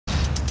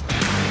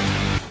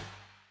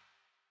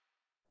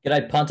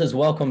G'day punters,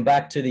 welcome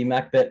back to the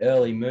MacBet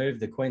Early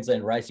Move, the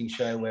Queensland Racing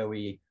Show where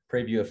we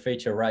preview a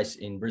feature race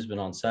in Brisbane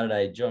on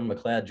Saturday. John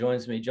Mcleod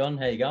joins me. John,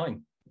 how you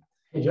going?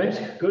 Hey James,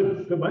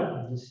 good mate.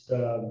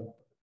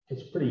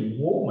 It's pretty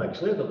warm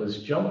actually. I've got this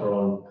jumper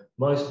on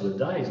most of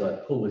the days. I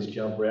pull this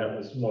jumper out.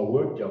 This is my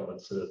work jumper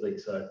sort of thing.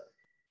 So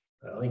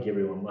I think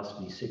everyone must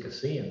be sick of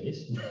seeing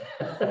this.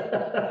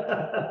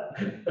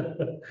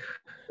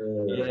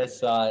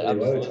 Yes,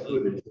 anyway, absolutely. it's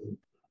good.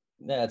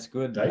 Yeah, it's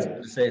good. It's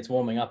good to see it's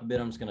warming up a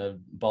bit. I'm just going to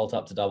bolt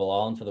up to Double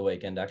Island for the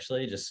weekend.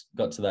 Actually, just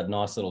got to that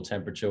nice little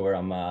temperature where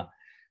I'm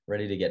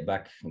ready to get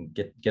back and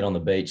get on the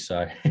beach.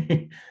 So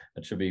that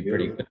should be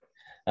pretty good.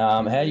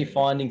 How are you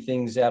finding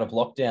things out of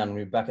lockdown?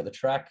 We're back at the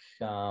track,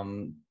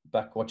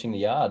 back watching the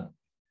yard.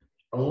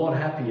 I'm a lot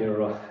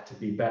happier to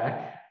be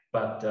back,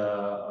 but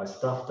I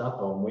stuffed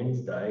up on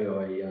Wednesday.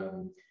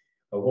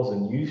 I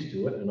wasn't used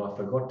to it, and I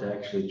forgot to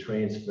actually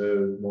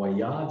transfer my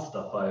yard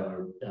stuff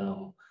over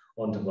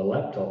onto my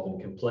laptop,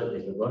 and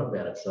completely forgot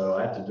about it. So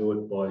I had to do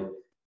it by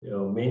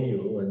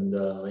manual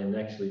and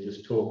actually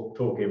just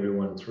talk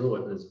everyone through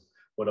it as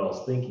what I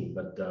was thinking.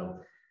 But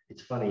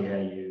it's funny how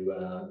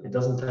it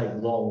doesn't take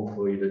long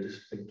for you to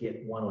just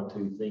forget one or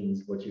two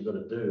things what you've got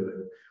to do.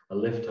 And I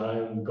left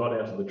home, got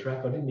out to the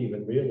track. I didn't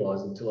even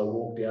realise until I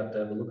walked out to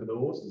have a look at the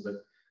horses that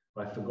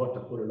I forgot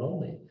to put it on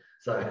there.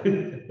 So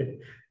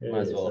might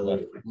as well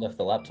have left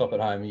the laptop at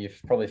home. You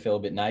probably feel a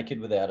bit naked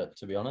without it,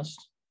 to be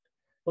honest.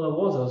 Well, I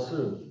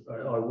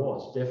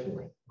was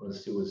definitely. It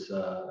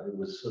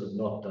was sort of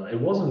not.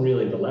 It wasn't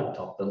really the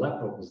laptop. The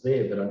laptop was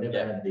there, but I never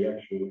had the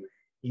actual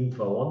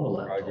info on the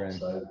laptop. Program.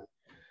 So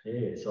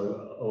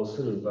I was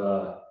sort of.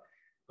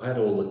 I had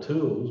all the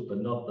tools, but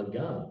not the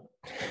gun.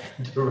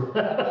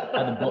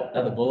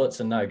 had the bullets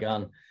and no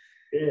gun.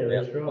 Yeah,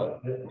 that's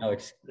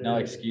right. No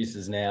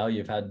excuses now.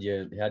 You've had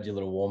your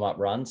little warm up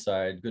run,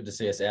 so good to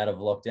see us out of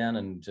lockdown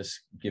and just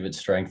give it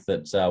strength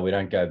that we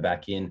don't go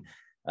back in.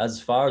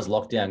 As far as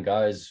lockdown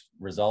goes,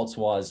 results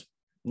wise,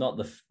 not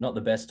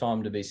the best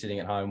time to be sitting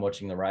at home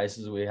watching the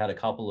races. We had a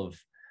couple of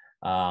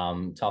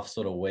tough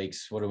sort of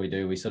weeks. What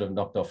do? We sort of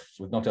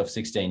we've knocked off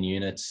 16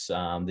 units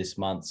this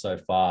month so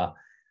far.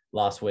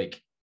 Last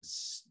week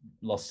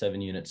lost 7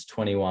 units,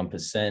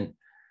 21%.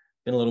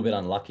 Been a little bit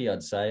unlucky,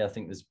 I'd say. I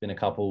think there's been a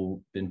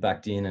couple been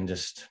backed in and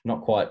just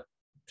not quite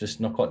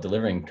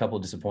delivering. A couple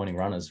of disappointing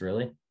runners,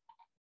 really.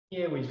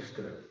 Yeah, we just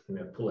got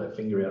to pull our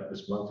finger out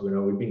this month.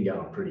 We've been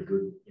going pretty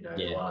good.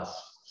 The last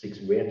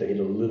 6. We had to hit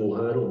a little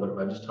hurdle, but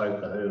I just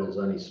hope the hurdle's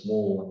only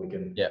small and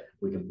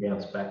we can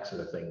bounce back, sort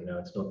of thing.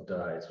 It's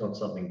not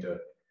something to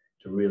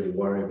really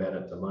worry about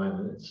at the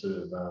moment. It's sort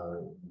of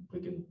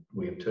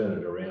we can turn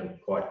it around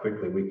quite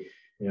quickly. We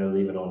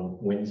even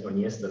on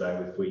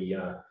yesterday,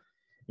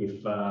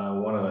 if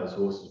one of those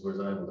horses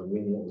was able to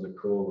win, what was it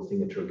called, the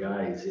thing at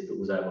Tregaze, if it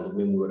was able to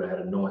win, we would have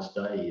had a nice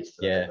day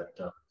yesterday. Yeah.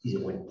 But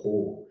it went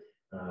poor.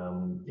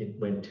 It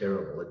went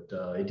terrible.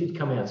 It did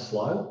come out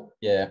slow.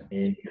 Yeah.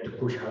 And you had to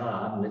push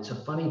hard. And it's a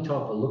funny type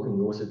of looking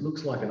horse. It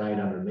looks like an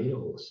 800-metre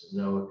horse.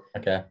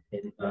 Okay.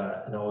 And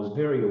I was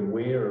very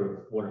aware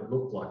of what it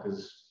looked like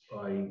because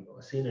I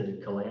seen it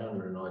at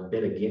Caloundra and I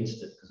bet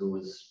against it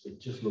because it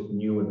just looked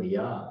new in the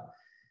yard.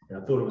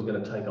 And I thought it was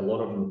going to take a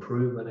lot of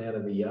improvement out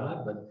of the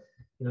yard.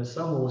 But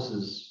some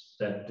horses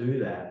that do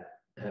that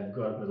have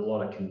got with a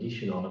lot of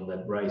condition on them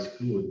that race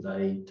good.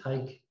 They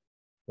take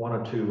 1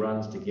 or 2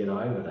 runs to get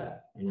over that.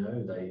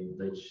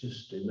 They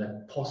just, and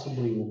that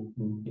possibly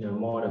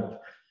might have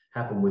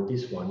happened with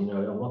this one.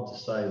 I'm not to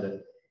say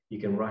that you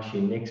can rush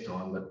him next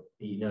time, but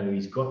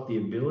he's got the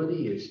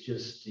ability. It's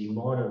just he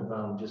might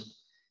have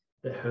just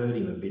that hurt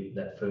him a bit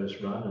that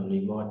first run, and he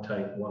might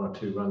take 1 or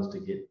 2 runs to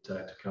get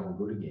to come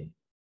good again.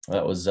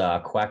 That was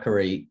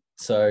quackery.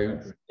 So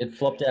it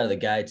flopped out of the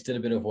gates, did a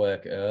bit of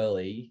work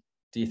early.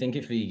 Do you think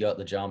if he got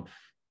the jump,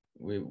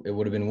 it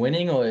would have been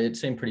winning, or it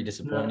seemed pretty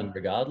disappointing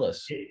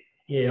regardless?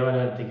 Yeah, I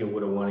don't think it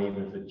would have won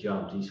even if it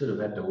jumped. He sort of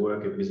had to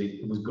work it because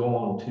it was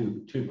gone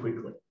too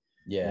quickly.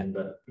 Yeah.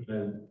 But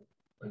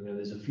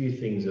there's a few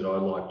things that I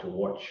like to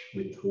watch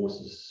with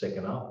horses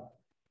second up,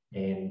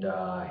 and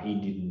he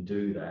didn't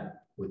do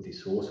that with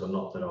this horse, or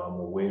not that I'm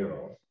aware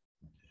of.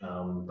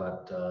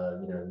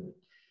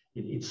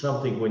 It's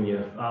something when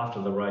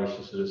after the race,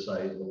 you sort of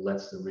say, well,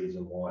 that's the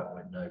reason why it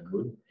went no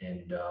good.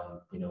 And,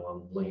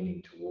 I'm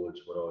leaning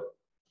towards what I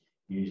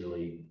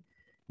usually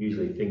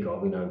think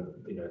of.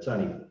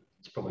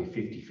 It's probably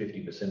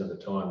 50% of the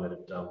time that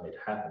it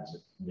happens.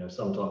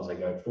 Sometimes they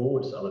go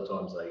forwards, other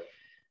times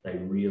they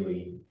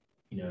really,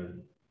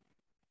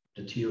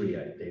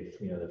 deteriorate.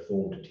 Their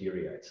form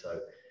deteriorates. So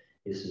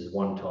this is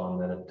one time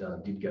that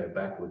it did go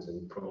backwards,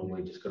 and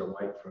probably just got to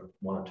wait for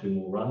 1 or 2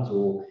 more runs,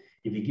 or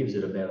if he gives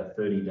it about a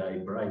 30-day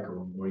break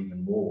or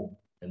even more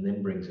and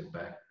then brings it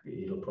back,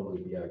 it'll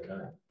probably be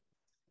okay.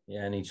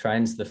 Yeah, and he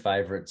trains the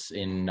favourites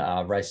in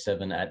race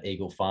 7 at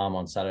Eagle Farm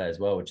on Saturday as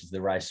well, which is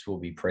the race we'll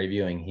be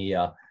previewing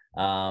here.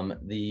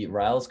 The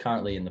rail's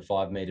currently in the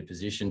 5-metre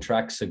position.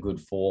 Track's a good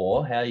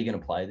 4. How are you going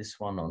to play this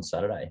one on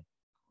Saturday?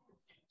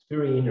 It's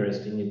very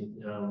interesting.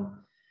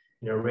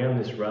 Around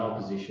this rail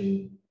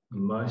position,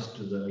 most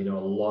of the, a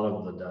lot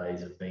of the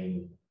days have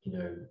been,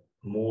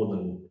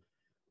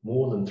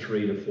 more than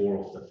 3 to 4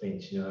 off the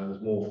fence. It was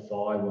more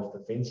 5 off the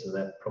fence, so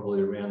that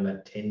probably around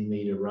that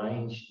 10-metre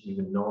range,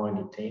 even 9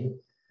 to 10,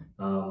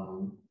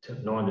 9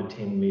 to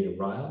 10 metre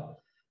rail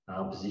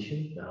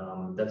position.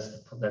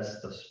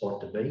 That's the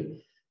spot to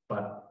be.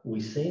 But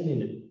we seen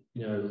in it,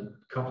 a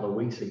couple of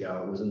weeks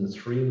ago, it was in the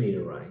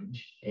 3-metre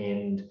range,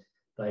 and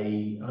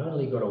they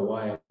only got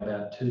away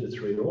about 2 to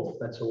 3 off.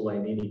 That's all they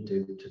needed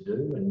to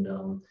do,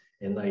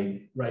 and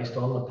they raced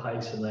on the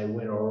pace and they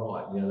went all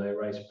right. They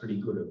raced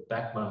pretty good.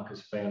 Back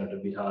markers found it a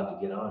bit hard to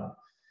get home.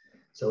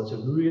 So it's a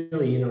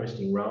really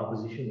interesting rail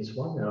position, this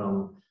one.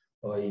 I'm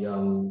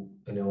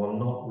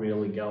not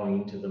really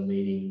going into the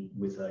meeting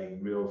with a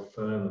real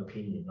firm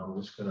opinion.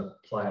 I'm just going to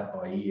play it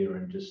by ear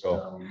and just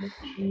watch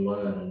and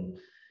learn.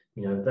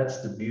 And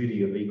that's the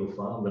beauty of Eagle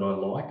Farm that I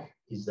like,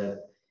 is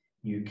that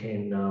you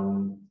can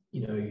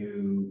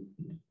you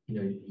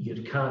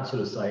can't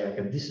sort of say,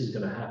 okay, this is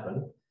going to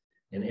happen,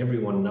 and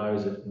everyone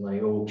knows it, and they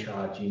all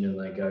charge in and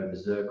they go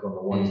berserk on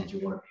the ones that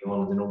you want to be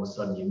on, and then all of a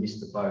sudden you miss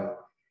the boat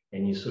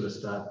and you sort of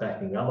start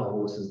backing other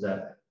horses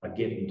that are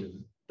getting to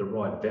the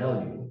right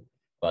value,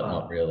 but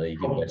not really.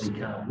 Probably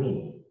can't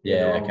win.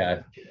 Yeah,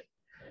 okay.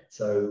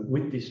 So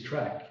with this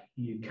track,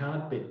 you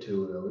can't bet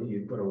too early.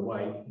 You've got to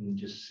wait and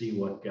just see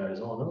what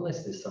goes on,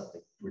 unless there's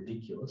something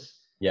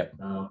ridiculous. Yep.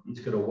 It's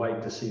got to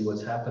wait to see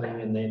what's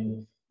happening, and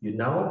then you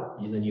know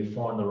it, and then you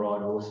find the right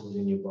horses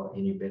and you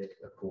bet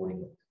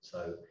accordingly.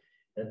 So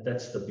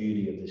that's the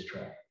beauty of this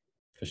track.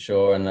 For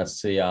sure, and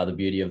that's the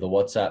beauty of the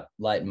WhatsApp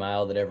late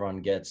mail that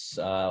everyone gets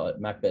at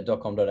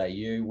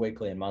macbet.com.au.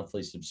 Weekly and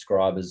monthly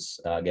subscribers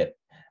get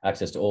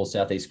access to all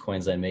Southeast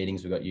Queensland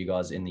meetings. We've got you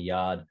guys in the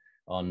yard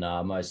on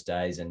most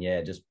days, and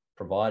just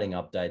providing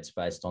updates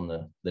based on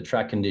the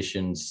track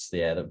conditions,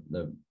 the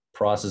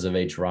prices of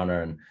each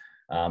runner, and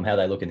how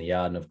they look in the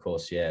yard, and of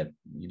course, you're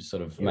just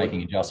sort of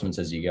making adjustments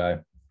as you go.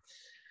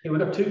 Yeah, we've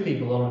got 2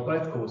 people on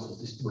both courses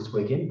this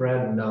weekend.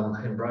 Brad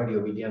and Brody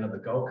will be down at the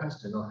Gold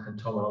Coast, and Tom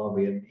and I will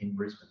be in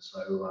Brisbane.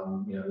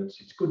 So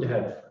it's good to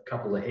have a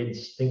couple of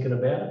heads thinking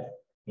about it.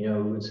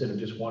 Instead of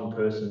just one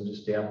person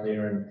just out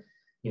there, and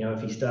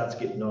if he starts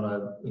getting on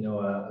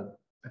a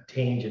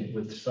tangent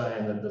with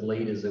saying that the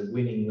leaders are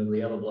winning, then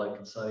the other bloke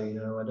can say,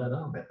 I don't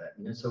know about that.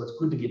 So it's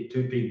good to get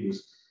 2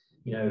 people's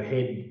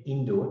head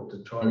into it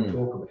to try to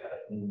talk about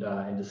it and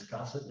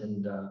discuss it,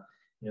 and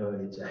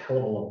it's a hell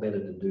of a lot better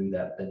to do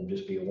that than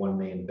just be a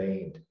one-man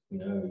band.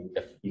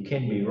 You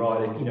can be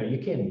right, you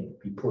can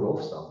be put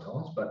off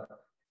sometimes, but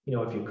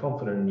if you're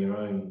confident in your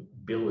own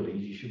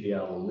abilities, you should be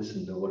able to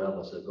listen to what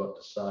others have got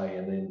to say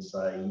and then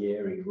say,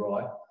 yeah, he's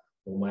right,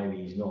 or maybe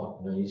he's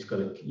not. You just got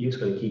to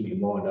keep your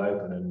mind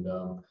open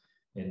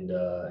and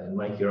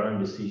make your own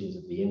decisions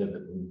at the end of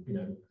it,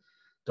 and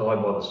die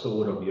by the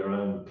sword of your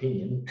own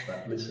opinion,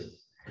 but listen.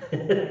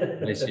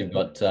 At least you've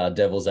got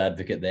devil's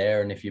advocate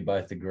there, and if you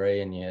both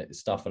agree and you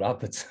stuff it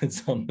up, it's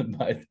on the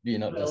both of you,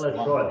 not just that's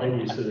one. right. Then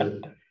you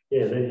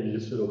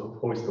just sort of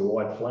hoist the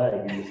white flag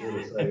and you sort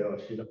of say, oh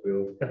shit,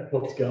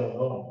 what's going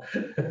on?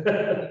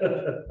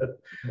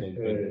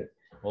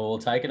 Well, we'll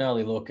take an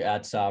early look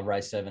at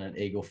race 7 at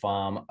Eagle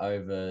Farm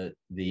over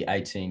the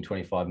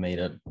 18-25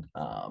 metre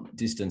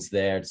distance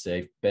there. It's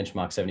a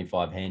benchmark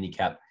 75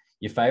 handicap.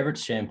 Your favourite,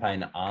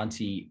 Champagne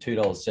Auntie,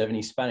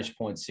 $2.70. Spanish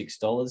Point,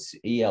 $6.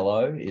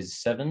 ELO is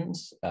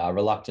 7s.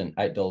 Reluctant,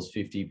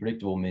 $8.50.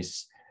 Predictable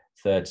Miss,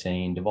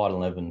 13. Divide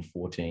 11,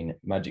 14.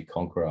 Magic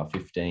Conqueror,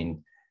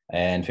 15.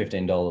 And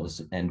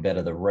 $15 and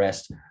better the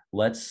rest.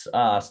 Let's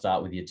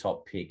start with your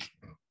top pick,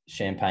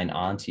 Champagne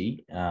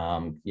Auntie.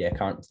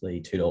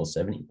 Currently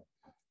 $2.70.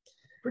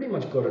 Pretty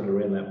much got it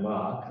around that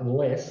mark,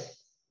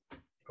 unless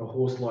a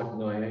horse like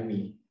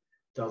Naomi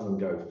doesn't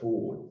go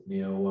forward.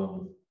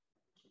 Now,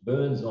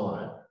 Burns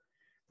on it,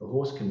 the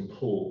horse can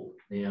pull.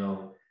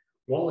 Now,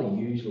 Wally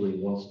usually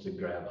wants to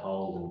grab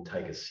hold and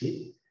take a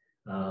sit.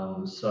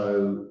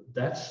 So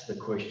that's the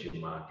question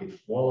mark. If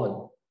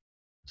Wally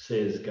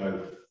says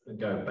go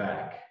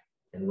back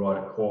and ride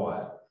it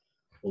quiet,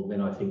 well, then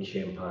I think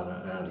Champagne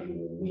Auntie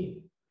will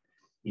win.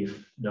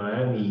 If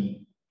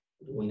Naomi,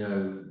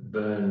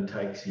 Byrne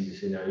takes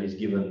his, is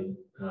given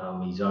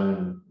his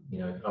own,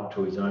 up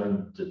to his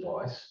own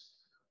device,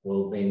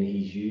 well, then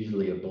he's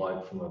usually a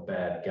bloke from a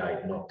bad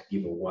gate, not to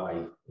give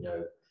away,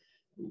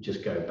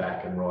 just go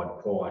back and ride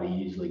quiet. He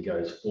usually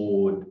goes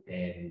forward,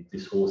 and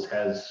this horse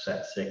has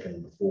sat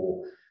second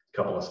before a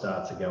couple of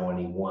starts ago, and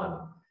he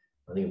won.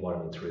 I think it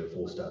won in 3 or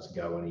 4 starts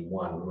ago, and he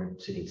won. We're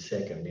sitting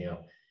second.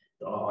 Now,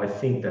 I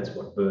think that's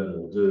what Byrne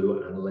will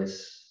do,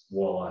 unless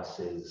Waller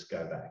says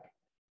go back.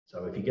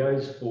 So if he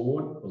goes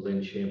forward, well,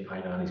 then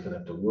Champagne Auntie's going to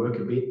have to work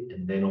a bit,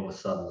 and then all of a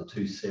sudden the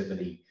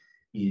 270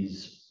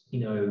 is,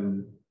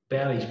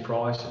 about his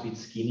price, a bit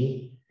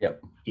skinny.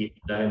 Yep. If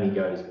Naomi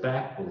goes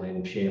back, well,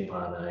 then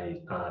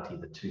Champagne Auntie,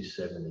 the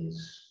 270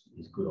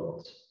 is good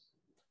odds.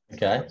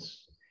 Okay. So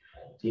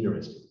it's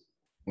interesting.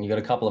 You got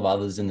a couple of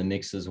others in the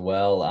mix as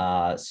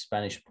well.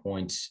 Spanish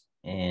Point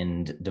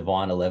and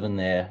Divine 11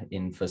 there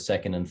in for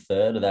second and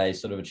third. Are they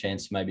sort of a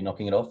chance maybe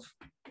knocking it off?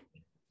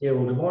 Yeah,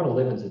 well, Divine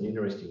Eleven's an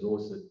interesting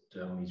horse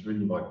that he's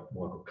ridden by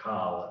Michael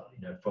Carl,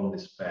 from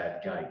this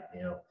bad gate.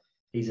 Now,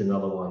 he's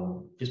another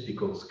one, just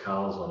because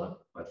Carl's on it,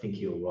 I think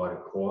he'll ride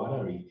it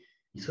quieter.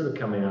 He sort of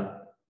come out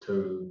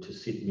to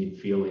sit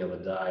midfield the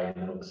other day, and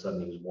then all of a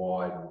sudden he was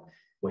wide and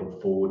went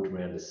forward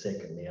around a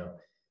second. Now,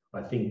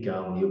 I think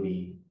he'll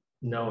be,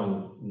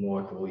 knowing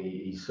Michael,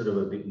 he's sort of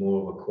a bit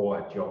more of a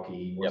quiet jockey.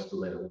 He wants to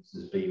let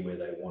horses be where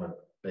they want to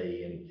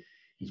be, and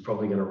he's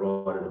probably going to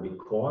ride it a bit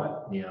quiet.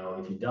 Now,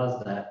 if he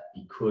does that,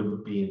 he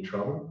could be in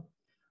trouble.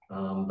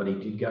 But he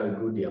did go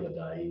good the other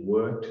day. He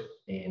worked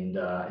and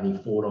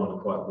he fought on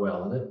quite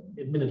well. And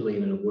admittedly,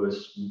 in a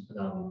worse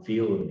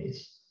field than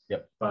this.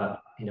 Yep.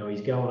 But,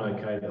 he's going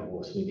okay, the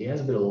horse. And if he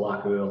has a bit of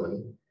luck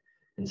early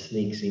and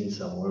sneaks in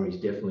somewhere,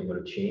 he's definitely got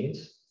a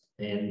chance.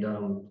 And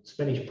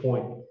Spanish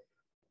Point,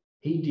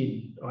 I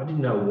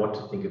didn't know what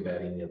to think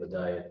about him the other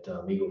day at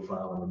Eagle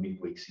Farm in the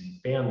midweeks. He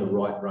found the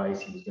right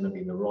race. He was going to be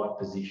in the right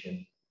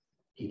position.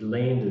 He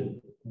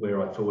landed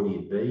where I thought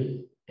he'd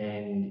be,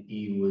 and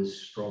he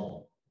was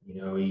strong.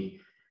 I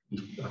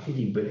think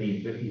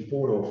he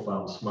fought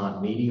off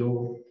Smart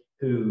Meteor,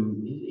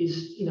 who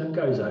is,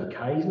 goes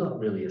okay. He's not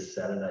really a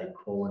Saturday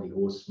quality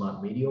horse,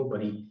 Smart Meteor,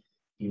 but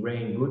he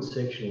ran good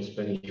sectional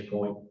Spanish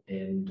Point,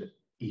 and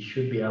he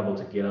should be able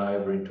to get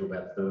over into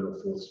about third or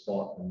fourth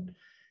spot and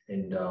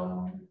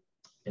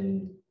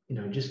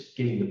just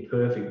getting the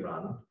perfect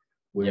run.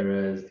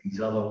 Whereas these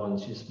other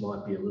ones just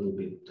might be a little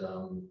bit,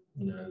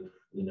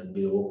 in a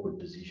bit awkward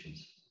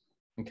positions.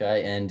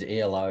 Okay, and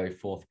ELO,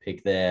 fourth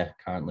pick there,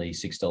 currently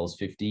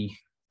 $6.50.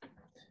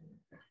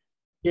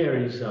 Yeah,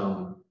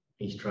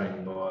 he's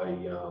trained by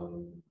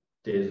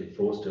Des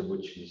Forster,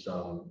 which is,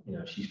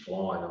 she's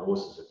flying. The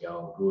horses are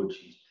going good.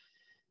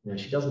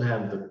 She doesn't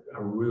have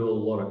a real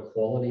lot of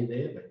quality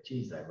there, but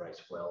geez, they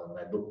race well and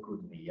they look good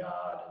in the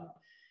yard.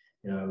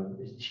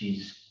 And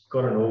she's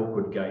got an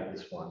awkward gait,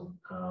 this one.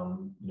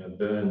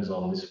 Burns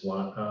on this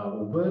one.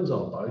 Burns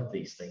on both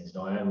these things,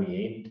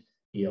 Naomi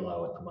and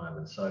ELO at the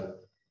moment. So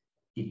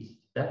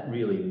that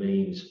really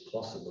means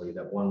possibly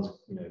that one's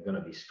going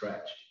to be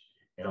scratched,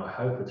 and I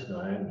hope it's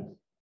Naomi.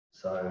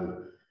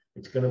 So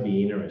it's going to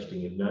be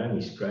interesting. If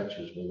Naomi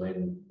scratches, well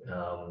then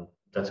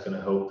that's going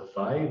to help the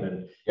fave,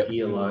 and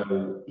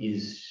ELO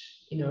is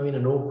in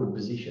an awkward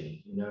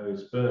position.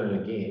 It's Burn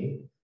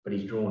again, but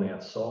he's drawn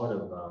outside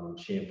of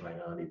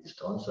Champagne Auntie this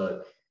time,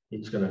 so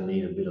it's going to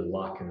need a bit of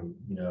luck and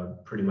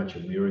pretty much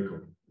a miracle.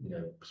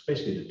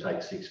 Especially to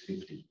take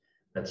 650.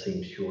 That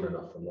seems short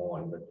enough for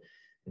mine, but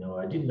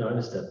I did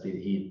notice that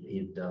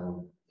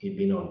he'd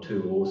been on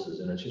two horses,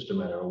 and it's just a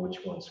matter of which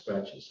one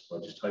scratches. I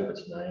just hope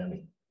it's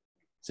Naomi.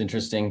 It's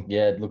interesting.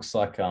 Yeah, it looks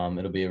like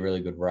it'll be a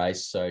really good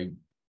race. So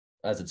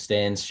as it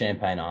stands,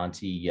 Champagne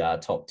Auntie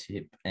top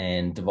tip,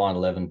 and Divine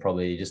 11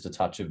 probably just a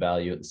touch of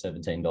value at the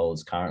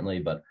 $17 currently.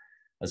 But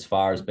as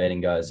far as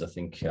betting goes, I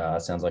think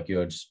sounds like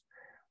you're just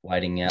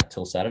waiting out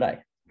till Saturday.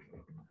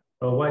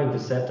 Oh, waiting for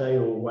Saturday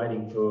or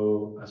waiting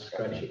for a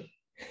scratching?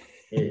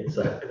 Yeah,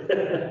 so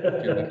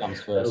Whichever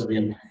comes first.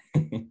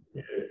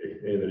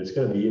 But it's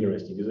going to be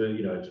interesting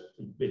because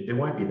there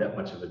won't be that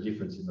much of a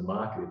difference in the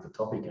market if the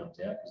toppy comes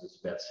out, because it's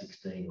about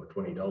 $16 or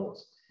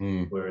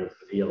 $20. Whereas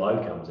if the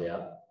ELO comes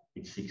out,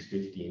 it's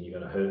 $6.50, and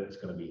it's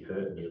going to be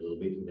hurting you a little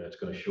bit. It's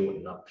going to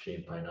shorten up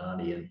Champagne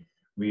Auntie, and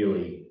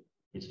really,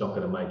 it's not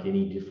going to make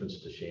any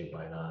difference to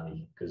Champagne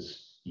Auntie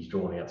because he's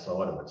drawn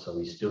outside of it.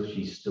 So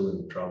she's still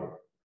in trouble.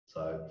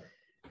 So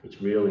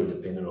it's really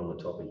dependent on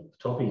the toppy. The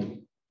toppy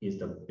is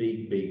the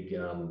big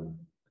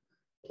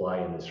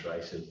play in this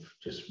race of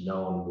just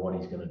knowing what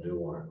he's going to do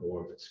on it,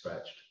 or if it's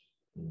scratched.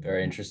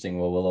 Very interesting.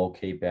 Well, we'll all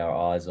keep our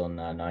eyes on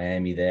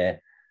Naomi there.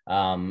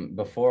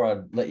 Before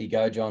I let you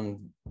go,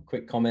 John,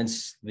 quick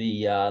comments.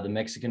 The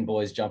Mexican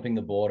boys jumping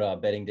the border,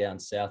 betting down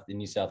south in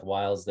New South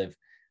Wales.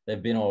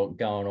 They've been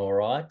going all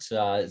right.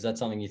 Is that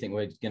something you think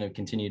we're going to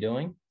continue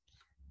doing?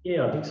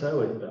 Yeah, I think so.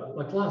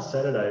 Like last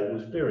Saturday, it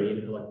was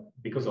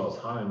because I was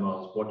home, I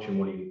was watching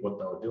what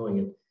they were doing,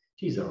 and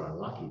geez, they were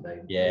unlucky.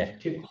 They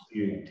tipped a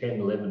few $10,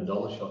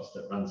 $11 shots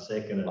that run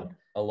second, and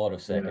a lot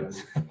of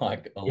seconds,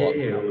 lot. Yeah,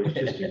 it was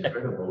just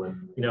incredible,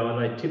 and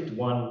they tipped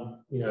one,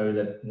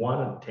 that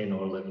won at $10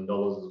 or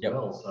 $11 as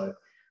well. So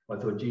I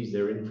thought, geez,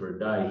 they're in for a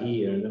day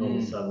here, and then all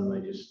of a sudden they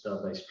just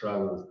they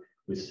struggled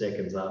with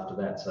seconds after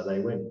that. So they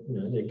went,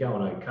 they're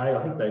going okay.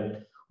 I think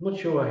I'm not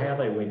sure how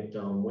they went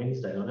on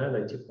Wednesday. I know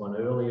they tipped one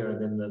earlier,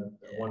 and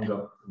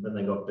then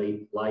they got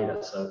beat later.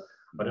 So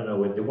I don't know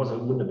whether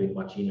wouldn't have been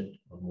much in it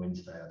on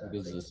Wednesday.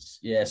 It was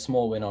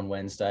small win on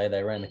Wednesday.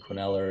 They ran the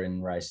Quinella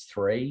in race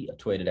 3. I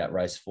tweeted out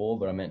race 4,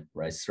 but I meant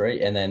race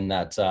 3. And then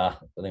that I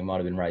think it might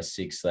have been race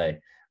 6. They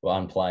were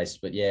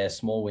unplaced, but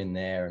small win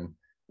there, and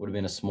would have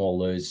been a small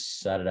lose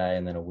Saturday,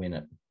 and then a win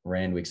at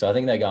Randwick. So I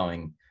think they're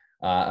going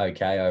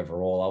okay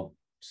overall. I'll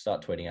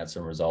start tweeting out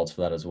some results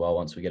for that as well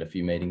once we get a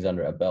few meetings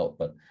under our belt.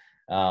 But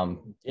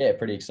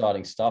pretty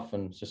exciting stuff,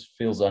 and just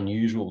feels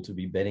unusual to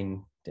be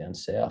betting down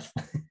south.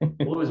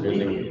 Well,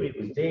 it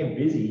was damn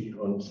busy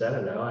on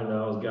Saturday. I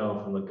know I was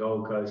going from the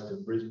Gold Coast to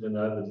Brisbane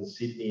over to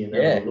Sydney and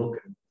having a look.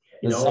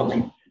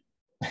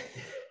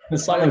 And,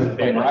 There's something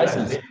between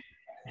races.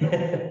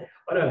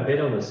 I don't bet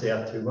on the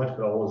South too much,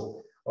 but I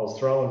was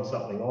throwing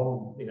something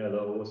on, you know, the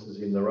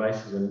horses in the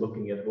races and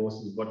looking at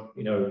horses, what,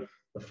 you know,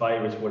 the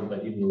favourites, what they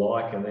didn't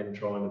like, and then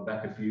trying to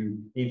back a few,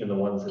 even the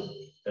ones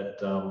that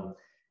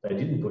they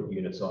didn't put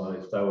units on.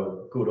 If they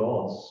were good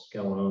odds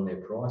going on their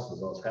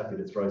prices, I was happy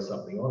to throw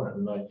something on it,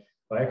 and I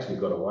actually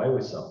got away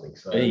with something.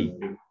 So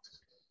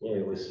yeah,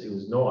 it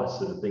was nice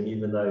sort of thing.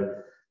 Even though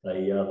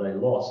they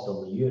lost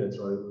on the units,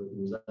 I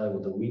was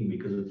able to win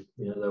because of,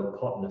 you know, they were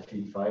potting a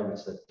few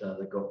favourites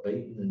that got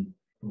beaten, and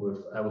we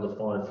were able to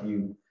find a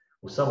few.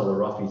 Well, some of the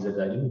roughies that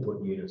they didn't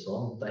put units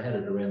on, they had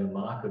it around the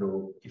market,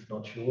 or if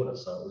not shorter,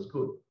 so it was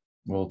good.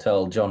 We'll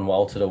tell John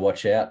Walter to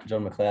watch out.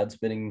 John Mcleod's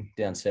betting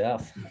down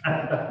south.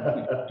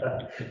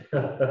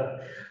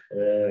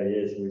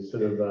 Yes, we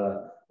sort of,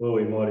 well,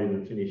 we might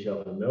even finish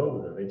up in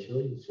Melbourne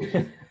eventually.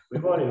 We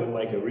might even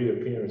make a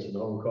reappearance in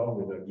Hong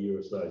Kong in a year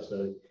or so.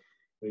 So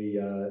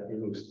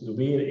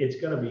it's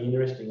going to be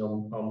interesting.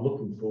 I'm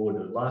looking forward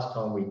to it. Last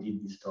time we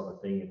did this type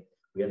of thing,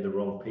 we had the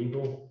wrong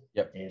people.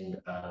 Yep. And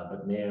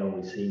but now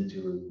we seem to,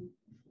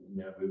 you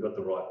know, we've got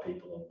the right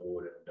people on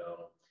board,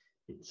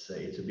 and it's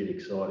a bit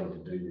exciting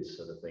to do this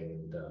sort of thing.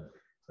 And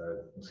so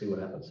we'll see what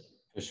happens.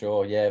 For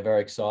sure. Yeah,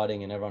 very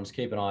exciting. And everyone just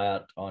keep an eye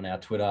out on our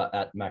Twitter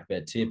at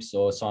MacBetTips,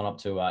 or sign up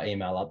to our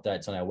email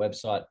updates on our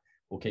website.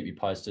 We'll keep you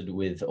posted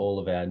with all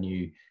of our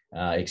new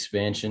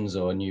expansions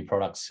or new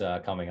products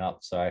coming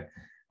up. So,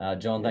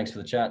 John, thanks for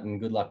the chat and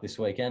good luck this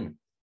weekend.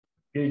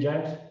 You,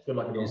 James. Good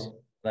luck.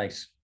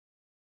 Thanks.